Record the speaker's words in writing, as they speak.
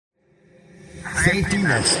Safety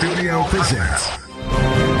Net Studio presents. I'm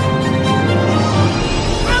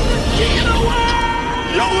the king of the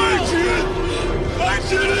world! Yo,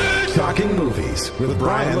 Adrian! Talking Movies with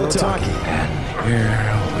Brian Lotaki. And here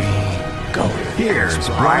we go. Here's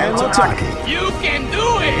Brian Lotaki. You can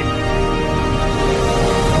do it!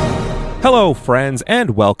 Hello, friends,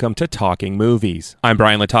 and welcome to Talking Movies. I'm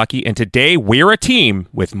Brian Lotaki, and today we're a team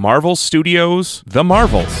with Marvel Studios' The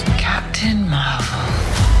Marvels. Captain Marvel.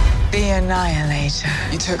 The Annihilator.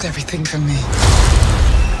 You took everything from me.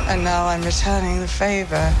 And now I'm returning the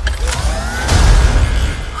favor.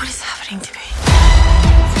 What is happening to me?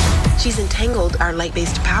 She's entangled our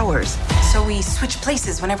light-based powers, so we switch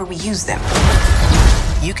places whenever we use them.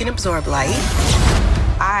 You can absorb light.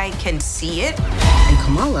 I can see it. And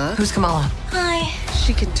Kamala... Who's Kamala? Hi.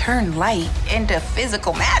 She can turn light into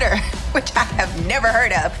physical matter, which I have never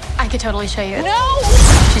heard of. I could totally show you. No!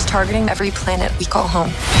 She's targeting every planet we call home.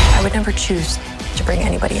 I would never choose to bring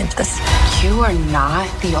anybody into this. You are not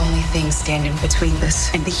the only thing standing between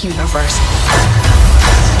this and the universe.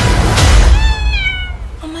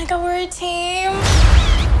 Oh my god, we're a team.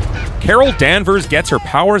 Carol Danvers gets her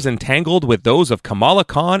powers entangled with those of Kamala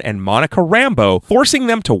Khan and Monica Rambeau, forcing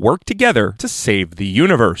them to work together to save the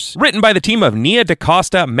universe. Written by the team of Nia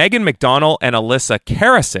DaCosta, Megan McDonnell, and Alyssa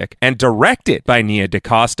Karasik, and directed by Nia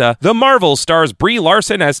DaCosta, The Marvels stars Brie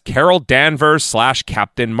Larson as Carol Danvers /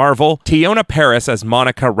 Captain Marvel, Teyonah Parris as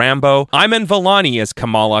Monica Rambeau, Iman Vellani as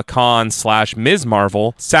Kamala Khan / Ms.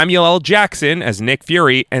 Marvel, Samuel L. Jackson as Nick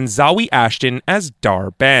Fury, and Zawe Ashton as Dar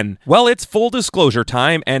Ben. Well, it's full disclosure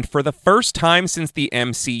time, and for the first time since the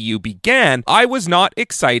MCU began, I was not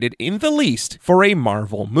excited in the least for a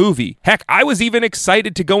Marvel movie. Heck, I was even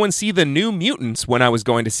excited to go and see The New Mutants when I was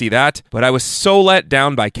going to see that, but I was so let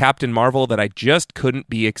down by Captain Marvel that I just couldn't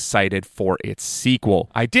be excited for its sequel.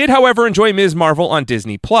 I did, however, enjoy Ms. Marvel on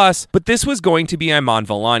Disney+, but this was going to be Iman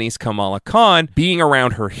Vellani's Kamala Khan, being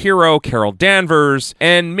around her hero, Carol Danvers,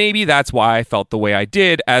 and maybe that's why I felt the way I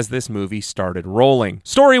did as this movie started rolling.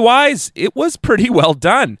 Story-wise, it was pretty well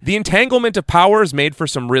done. The entanglement of powers made for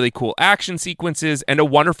some really cool action sequences and a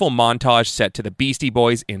wonderful montage set to the Beastie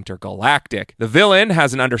Boys' Intergalactic. The villain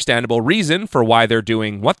has an understandable reason for why they're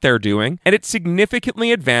doing what they're doing, and it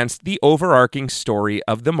significantly advanced the overarching story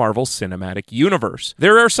of the Marvel Cinematic Universe.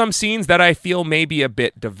 There are some scenes that I feel may be a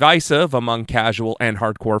bit divisive among casual and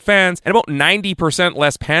hardcore fans, and about 90%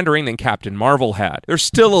 less pandering than Captain Marvel had. There's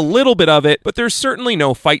still a little bit of it, but there's certainly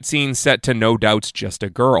no fight scene set to No Doubt's Just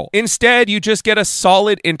a Girl. Instead, you just get a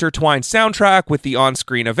solid intertwined soundtrack with the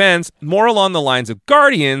on-screen events, more along the lines of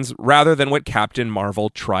Guardians rather than what Captain Marvel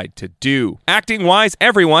tried to do. Acting-wise,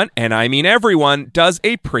 everyone, and I mean everyone, does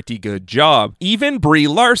a pretty good job. Even Brie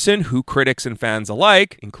Larson, who critics and fans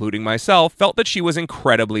alike, including myself, felt that she was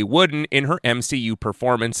incredibly wooden in her MCU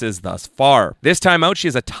performances thus far. This time out, she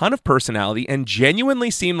has a ton of personality and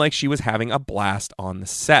genuinely seemed like she was having a blast on the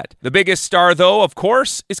set. The biggest star, though, of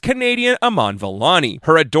course, is Canadian Iman Vellani.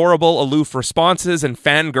 Her adorable, aloof responses and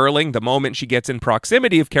fangirling the moment she gets in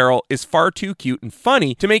proximity of Carol is far too cute and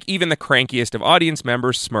funny to make even the crankiest of audience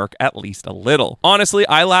members smirk at least a little. Honestly,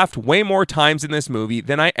 I laughed way more times in this movie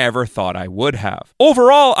than I ever thought I would have.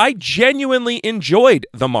 Overall, I genuinely enjoyed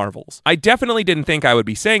The Marvels. I definitely didn't think I would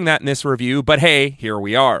be saying that in this review, but hey, here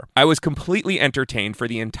we are. I was completely entertained for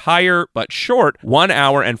the entire, but short, 1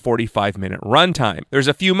 hour and 45-minute runtime. There's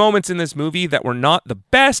a few moments in this movie that were not the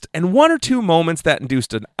best, and 1 or 2 moments that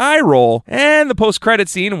induced an eye roll, and the post-credit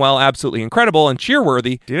scene, while absolutely incredible and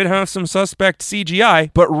cheerworthy, did have some suspect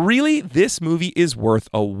CGI, but really, this movie is worth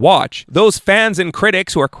a watch. Those fans and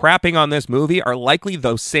critics who are crapping on this movie are likely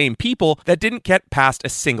those same people that didn't get past a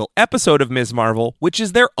single episode of Ms. Marvel, which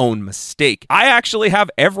is their own mistake. I actually have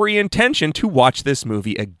every intention to watch this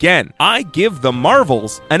movie again. I give The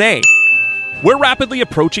Marvels an A. We're rapidly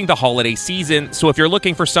approaching the holiday season, so if you're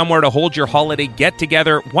looking for somewhere to hold your holiday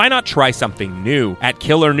get-together, why not try something new? At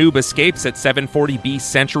Killer Noob Escapes at 740B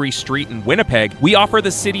Century Street in Winnipeg, we offer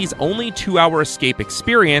the city's only 2-hour escape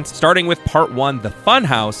experience, starting with Part 1, The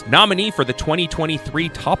Funhouse, nominee for the 2023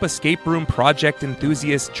 Top Escape Room Project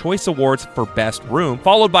Enthusiast Choice Awards for Best Room,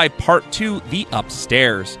 followed by Part 2, The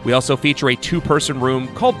Upstairs. We also feature a 2-person room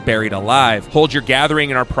called Buried Alive. Hold your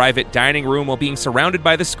gathering in our private dining room while being surrounded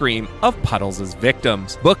by the scream of Puddles as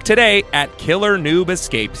victims. Book today at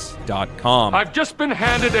killernoobescapes.com. I've just been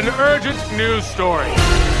handed an urgent news story.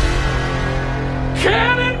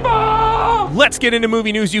 Cannonball! Let's get into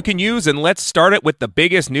movie news you can use, and let's start it with the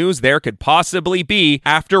biggest news there could possibly be.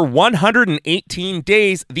 After 118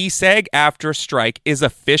 days, the SAG-AFTRA strike is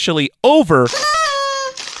officially over.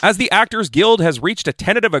 as the Actors Guild has reached a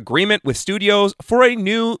tentative agreement with studios for a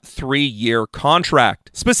new 3-year contract.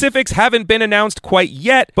 Specifics haven't been announced quite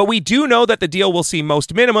yet, but we do know that the deal will see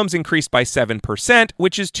most minimums increased by 7%,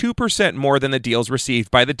 which is 2% more than the deals received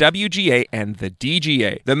by the WGA and the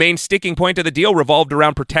DGA. The main sticking point of the deal revolved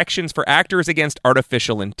around protections for actors against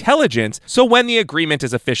artificial intelligence, so when the agreement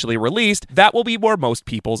is officially released, that will be where most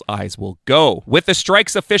people's eyes will go. With the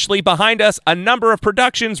strikes officially behind us, a number of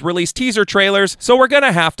productions released teaser trailers, so we're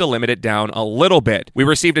gonna have to limit it down a little bit. We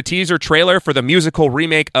received a teaser trailer for the musical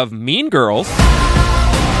remake of Mean Girls.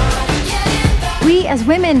 We as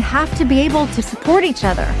women have to be able to support each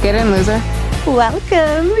other. Get in, loser.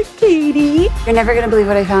 Welcome, Katie. You're never gonna believe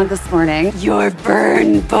what I found this morning. Your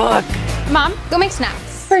burn book. Mom, go make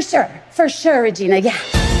snacks. For sure, Regina, yeah.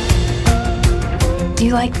 Do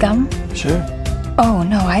you like gum? Sure. Oh,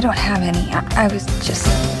 no, I don't have any. I was just...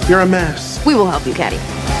 You're a mess. We will help you, Caddy.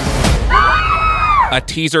 A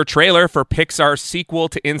teaser trailer for Pixar's sequel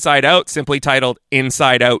to Inside Out, simply titled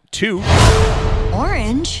Inside Out 2.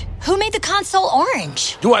 Orange? Who made the console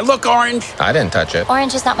orange? Do I look orange? I didn't touch it.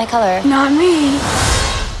 Orange is not my color. Not me.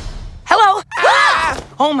 Hello? Ah!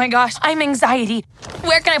 Oh my gosh, I'm anxiety.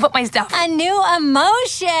 Where can I put my stuff? A new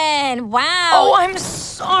emotion. Wow. Oh, I'm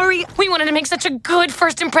sorry. We wanted to make such a good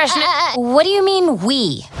first impression. What do you mean,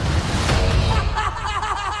 we?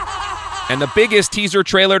 And the biggest teaser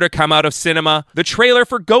trailer to come out of cinema, the trailer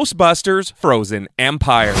for Ghostbusters Frozen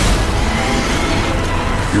Empire.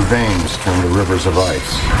 Your veins turn to rivers of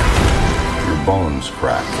ice. Your bones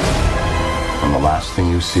crack. And the last thing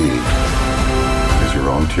you see is your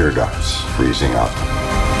own tear ducts freezing up.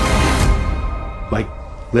 Like,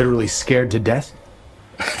 literally scared to death?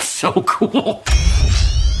 So cool.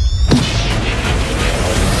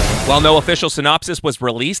 While no official synopsis was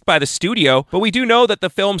released by the studio, but we do know that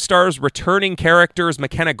the film stars returning characters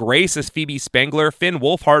McKenna Grace as Phoebe Spangler, Finn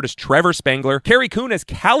Wolfhard as Trevor Spangler, Carrie Coon as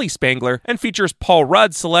Callie Spangler, and features Paul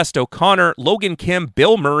Rudd, Celeste O'Connor, Logan Kim,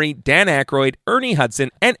 Bill Murray, Dan Aykroyd, Ernie Hudson,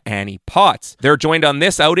 and Annie Potts. They're joined on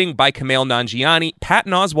this outing by Kumail Nanjiani,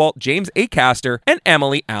 Patton Oswalt, James Acaster, and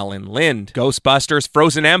Emily Allen Lind. Ghostbusters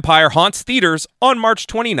Frozen Empire haunts theaters on March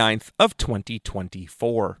 29th of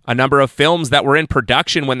 2024. A number of films that were in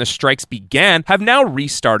production when the strikes began have now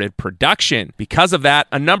restarted production. Because of that,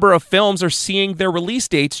 a number of films are seeing their release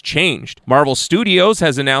dates changed. Marvel Studios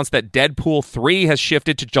has announced that Deadpool 3 has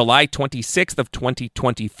shifted to July 26th of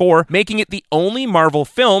 2024, making it the only Marvel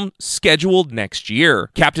film scheduled next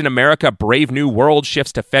year. Captain America Brave New World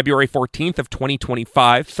shifts to February 14th of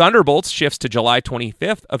 2025, Thunderbolts shifts to July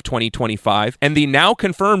 25th of 2025, and the now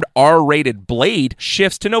confirmed R-rated Blade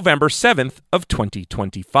shifts to November 7th of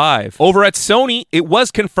 2025. Over at Sony, it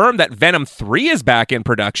was confirmed that Venom 3 is back in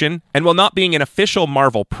production, and while not being an official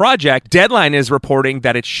Marvel project, Deadline is reporting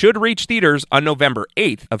that it should reach theaters on November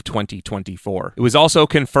 8th of 2024. It was also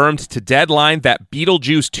confirmed to Deadline that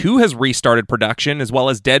Beetlejuice 2 has restarted production, as well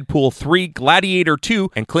as Deadpool 3, Gladiator 2,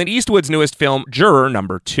 and Clint Eastwood's newest film, Juror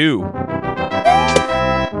Number 2.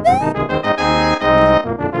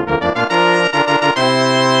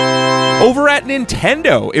 Over at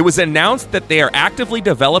Nintendo, it was announced that they are actively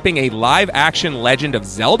developing a live-action Legend of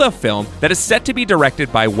Zelda film that is set to be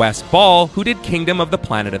directed by Wes Ball, who did Kingdom of the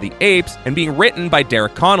Planet of the Apes, and being written by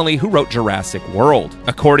Derek Connolly, who wrote Jurassic World.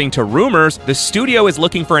 According to rumors, the studio is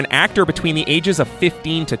looking for an actor between the ages of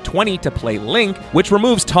 15 to 20 to play Link, which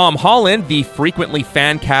removes Tom Holland, the frequently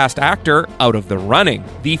fan-cast actor, out of the running.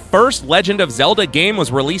 The first Legend of Zelda game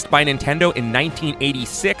was released by Nintendo in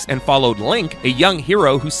 1986 and followed Link, a young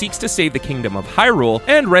hero who seeks to save the Kingdom of Hyrule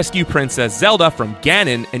and rescue Princess Zelda from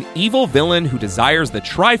Ganon, an evil villain who desires the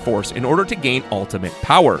Triforce in order to gain ultimate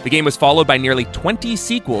power. The game was followed by nearly 20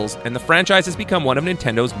 sequels, and the franchise has become one of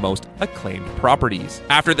Nintendo's most acclaimed properties.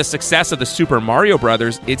 After the success of the Super Mario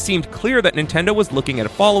Bros., it seemed clear that Nintendo was looking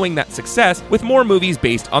at following that success with more movies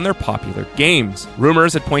based on their popular games.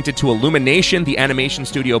 Rumors had pointed to Illumination, the animation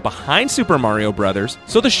studio behind Super Mario Bros.,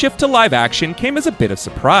 so the shift to live action came as a bit of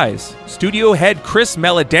surprise. Studio head Chris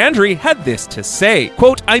Meledandri had this to say,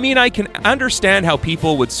 quote, "I mean, I can understand how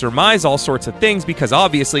people would surmise all sorts of things because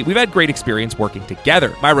obviously we've had great experience working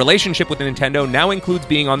together. My relationship with Nintendo now includes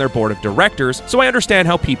being on their board of directors, so I understand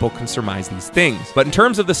how people can surmise these things. But in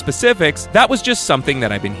terms of the specifics, that was just something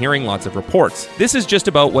that I've been hearing lots of reports. This is just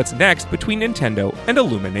about what's next between Nintendo and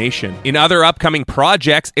Illumination." In other upcoming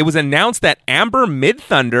projects, it was announced that Amber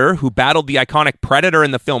Midthunder, who battled the iconic Predator in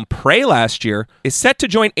the film Prey last year, is set to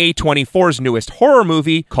join A24's newest horror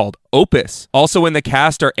movie called Opus. Also in the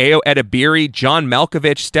cast are Ayo Edebiri, John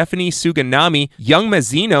Malkovich, Stephanie Suganami, Young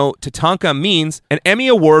Mazzino, Tatanka Means, and Emmy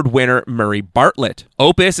Award winner Murray Bartlett.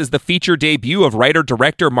 Opus is the feature debut of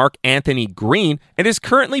writer-director Mark Anthony Green and is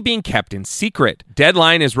currently being kept in secret.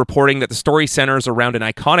 Deadline is reporting that the story centers around an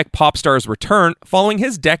iconic pop star's return following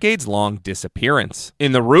his decades-long disappearance.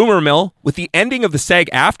 In the rumor mill, with the ending of the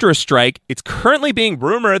SAG-AFTRA strike, it's currently being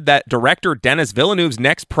rumored that director Denis Villeneuve's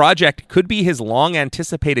next project could be his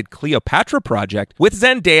long-anticipated Cleopatra project, with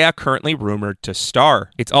Zendaya currently rumored to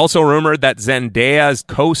star. It's also rumored that Zendaya's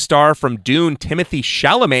co-star from Dune, Timothée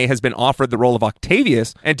Chalamet, has been offered the role of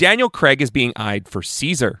Octavius, and Daniel Craig is being eyed for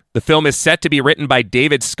Caesar. The film is set to be written by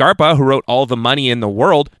David Scarpa, who wrote All the Money in the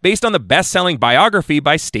World, based on the best-selling biography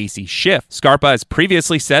by Stacy Schiff. Scarpa has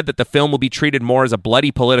previously said that the film will be treated more as a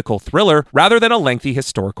bloody political thriller rather than a lengthy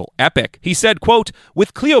historical epic. He said, quote,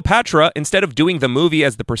 "With Cleopatra, instead of doing the movie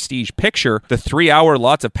as the prestige picture, the 3-hour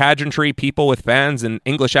lots of pageantry, people with fans and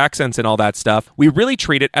English accents and all that stuff, we really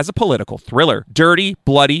treat it as a political thriller. Dirty,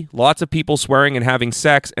 bloody, lots of people swearing and having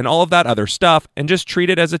sex and all of that other stuff, and just treat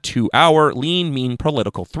it as a 2-hour, lean, mean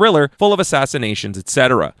political thriller full of assassinations,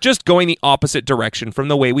 etc. Just going the opposite direction from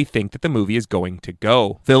the way we think that the movie is going to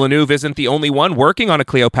go." Villeneuve isn't the only one working on a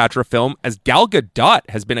Cleopatra film, as Gal Gadot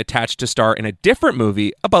has been attached to star in a different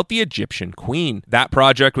movie about the Egyptian queen. That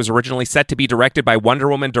project was originally set to be directed by Wonder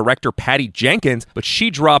Woman director Patty Jenkins, but she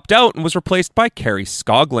dropped out and was replaced by Carrie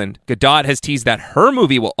Skoglund. Gadot has teased that her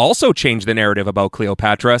movie will also change the narrative about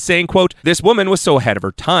Cleopatra, saying, quote, "This woman was so ahead of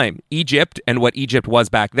her time. Egypt, and what Egypt was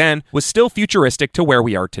back then, was still futuristic to where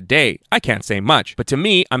we are today. I can't say much, but to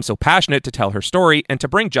me, I'm so passionate to tell her story and to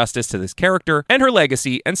bring justice to this character and her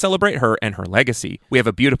legacy and celebrate her and her legacy. We have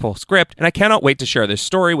a beautiful script, and I cannot wait to share this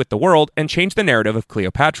story with the world and change the narrative of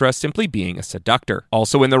Cleopatra simply being a seductor."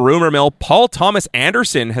 Also in the rumor mill, Paul Thomas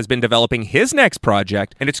Anderson has been developing his next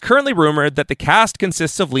project, and it's currently rumored that the cast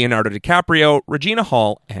consists of Leonardo DiCaprio, Regina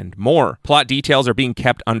Hall, and more. Plot details are being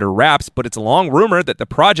kept under wraps, but it's long rumored that the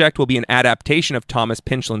project will be an adaptation of Thomas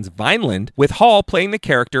Pynchon's Vineland, with Hall playing the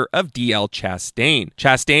character of D.L. Chastain.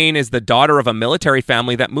 Chastain is the daughter of a military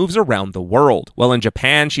family that moves around the world. While in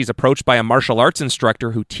Japan, she's approached by a martial arts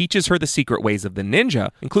instructor who teaches her the secret ways of the ninja,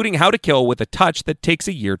 including how to kill with a touch that takes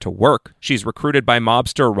a year to work. She's recruited by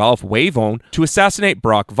mobster Ralph Wavone to assassinate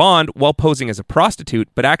Brock Vaughn while posing as a prostitute,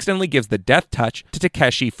 but accidentally gives the death touch to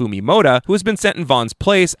Takeshi Fumimoto, who has been sent in Vaughn's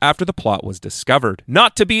place after the plot was discovered.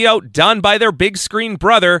 Not to be outdone by their big screen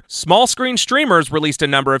brother, small screen streamers released a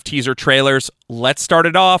number of teaser trailers. Let's start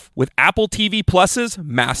it off with Apple TV Plus's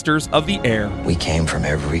Masters of the Air. We came from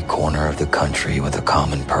every corner of the country with a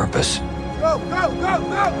common purpose. Go, go, go,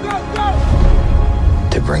 go, go, go!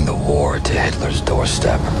 To bring the war to Hitler's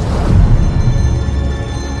doorstep.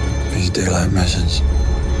 These daylight missions.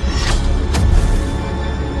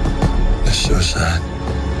 It's suicide.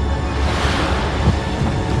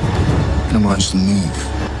 Then watch the move.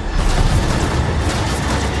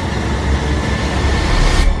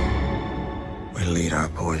 We lead our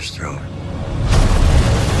boys through it.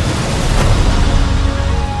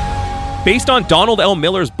 Based on Donald L.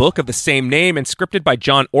 Miller's book of the same name and scripted by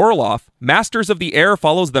John Orloff, Masters of the Air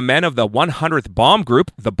follows the men of the 100th Bomb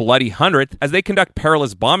Group, the Bloody 100th, as they conduct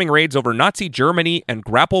perilous bombing raids over Nazi Germany and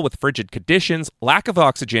grapple with frigid conditions, lack of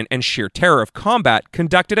oxygen, and sheer terror of combat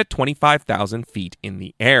conducted at 25,000 feet in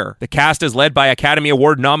the air. The cast is led by Academy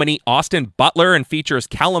Award nominee Austin Butler and features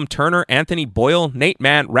Callum Turner, Anthony Boyle, Nate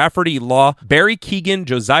Mann, Rafferty Law, Barry Keoghan,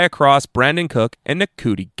 Josiah Cross, Brandon Cook, and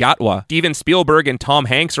Nakuti Gatwa. Steven Spielberg and Tom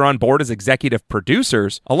Hanks are on board as executive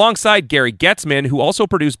producers, alongside Gary Getzman, who also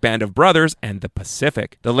produced Band of Brothers and The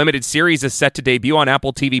Pacific. The limited series is set to debut on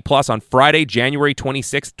Apple TV Plus on Friday, January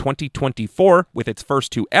 26, 2024, with its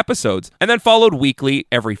first 2 episodes, and then followed weekly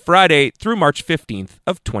every Friday through March 15th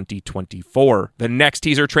of 2024. The next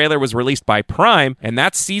teaser trailer was released by Prime, and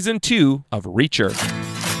that's season 2 of Reacher.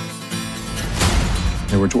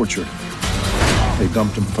 They were tortured. They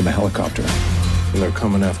dumped them from a helicopter. And they're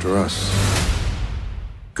coming after us.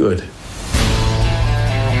 Good.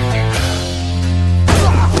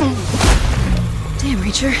 Damn,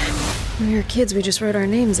 Reacher. When we were kids, we just wrote our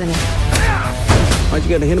names in it. Why'd you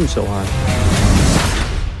gotta hit him so hard?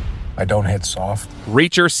 I don't hit soft.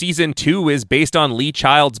 Reacher Season 2 is based on Lee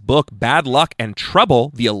Child's book Bad Luck and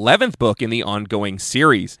Trouble, the 11th book in the ongoing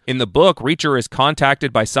series. In the book, Reacher is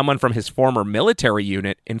contacted by someone from his former military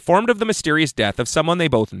unit, informed of the mysterious death of someone they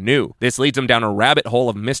both knew. This leads him down a rabbit hole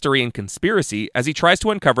of mystery and conspiracy as he tries to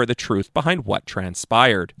uncover the truth behind what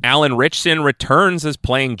transpired. Alan Ritchson returns as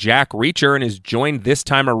playing Jack Reacher and is joined this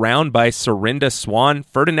time around by Serinda Swan,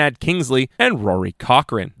 Ferdinand Kingsley, and Rory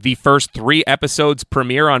Cochrane. The first 3 episodes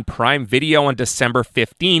premiere on Prime Prime Video on December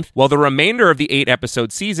 15th, while the remainder of the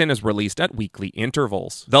 8-episode season is released at weekly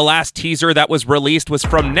intervals. The last teaser that was released was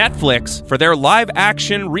from Netflix for their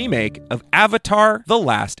live-action remake of Avatar: The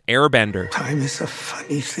Last Airbender. Time is a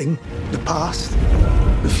funny thing. The past,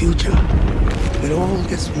 the future, it all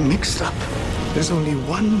gets mixed up. There's only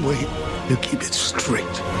one way to keep it straight.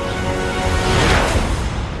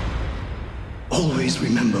 Always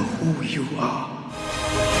remember who you are.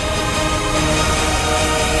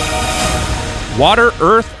 Water,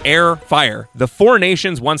 earth, air, fire. The four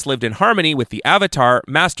nations once lived in harmony with the Avatar,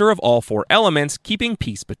 master of all four elements, keeping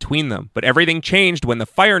peace between them. But everything changed when the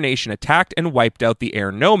Fire Nation attacked and wiped out the air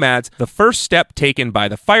nomads, the first step taken by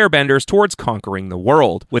the Firebenders towards conquering the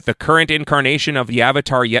world. With the current incarnation of the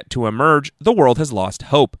Avatar yet to emerge, the world has lost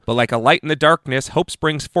hope. But like a light in the darkness, hope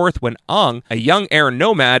springs forth when Aang, a young air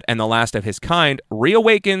nomad and the last of his kind,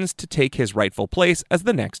 reawakens to take his rightful place as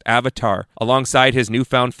the next Avatar. Alongside his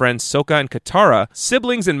newfound friends Sokka and Katara,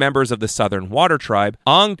 siblings and members of the Southern Water Tribe,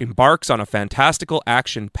 Aang embarks on a fantastical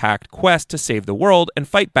action-packed quest to save the world and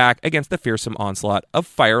fight back against the fearsome onslaught of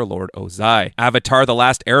Fire Lord Ozai. Avatar: The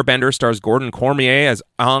Last Airbender stars Gordon Cormier as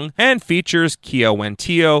Aang and features Kia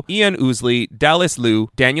Wentio, Ian Ousley, Dallas Liu,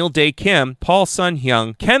 Daniel Dae Kim, Paul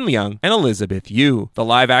Sun-hyung, Ken Leung, and Elizabeth Yu. The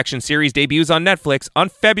live-action series debuts on Netflix on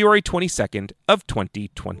February 22nd of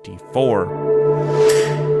 2024.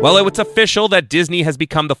 Well, it's official that Disney has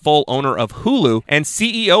become the full owner of Hulu, and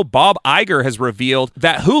CEO Bob Iger has revealed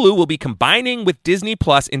that Hulu will be combining with Disney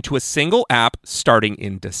Plus into a single app starting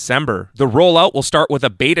in December. The rollout will start with a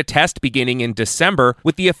beta test beginning in December,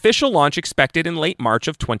 with the official launch expected in late March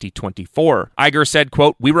of 2024. Iger said,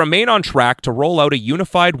 quote, "We remain on track to roll out a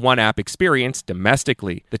unified one-app experience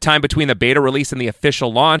domestically. The time between the beta release and the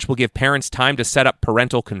official launch will give parents time to set up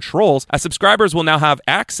parental controls, as subscribers will now have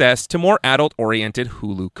access to more adult-oriented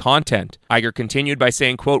Hulu content." Iger continued by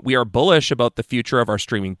saying, quote, "We are bullish about the future of our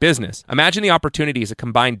streaming business. Imagine the opportunities a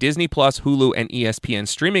combined Disney Plus, Hulu, and ESPN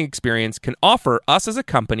streaming experience can offer us as a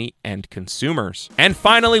company and consumers." And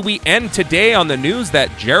finally, we end today on the news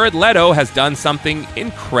that Jared Leto has done something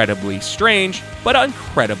incredibly strange, but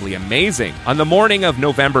incredibly amazing. On the morning of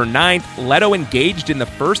November 9th, Leto engaged in the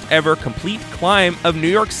first ever complete climb of New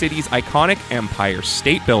York City's iconic Empire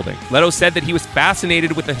State Building. Leto said that he was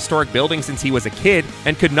fascinated with the historic building since he was a kid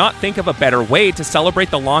and could not think of a better way to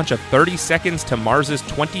celebrate the launch of 30 Seconds to Mars's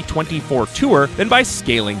 2024 tour than by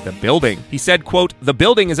scaling the building. He said, quote, "The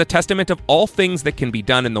building is a testament of all things that can be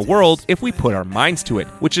done in the world if we put our minds to it,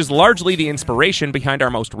 which is largely the inspiration behind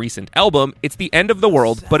our most recent album. It's the end of the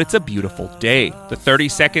world, but it's a beautiful day." The 30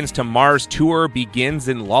 Seconds to Mars tour begins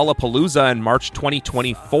in Lollapalooza in March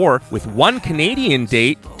 2024, with one Canadian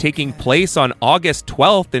date taking place on August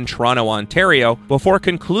 12th in Toronto, Ontario, before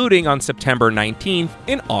concluding on September 19th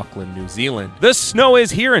in Auckland, New Zealand. The snow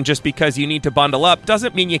is here, and just because you need to bundle up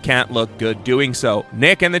doesn't mean you can't look good doing so.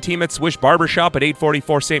 Nick and the team at Swish Barbershop at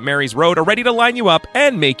 844 St. Mary's Road are ready to line you up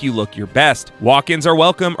and make you look your best. Walk-ins are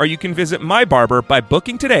welcome, or you can visit my barber by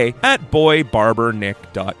booking today at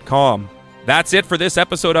boybarbernick.com. That's it for this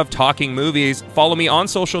episode of Talking Movies. Follow me on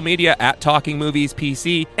social media at Talking Movies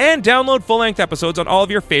PC, and download full-length episodes on all of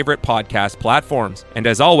your favorite podcast platforms. And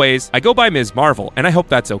as always, I go by Ms. Marvel, and I hope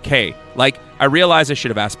that's okay. Like, I realize I should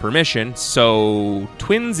have asked permission, so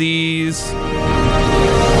twinsies.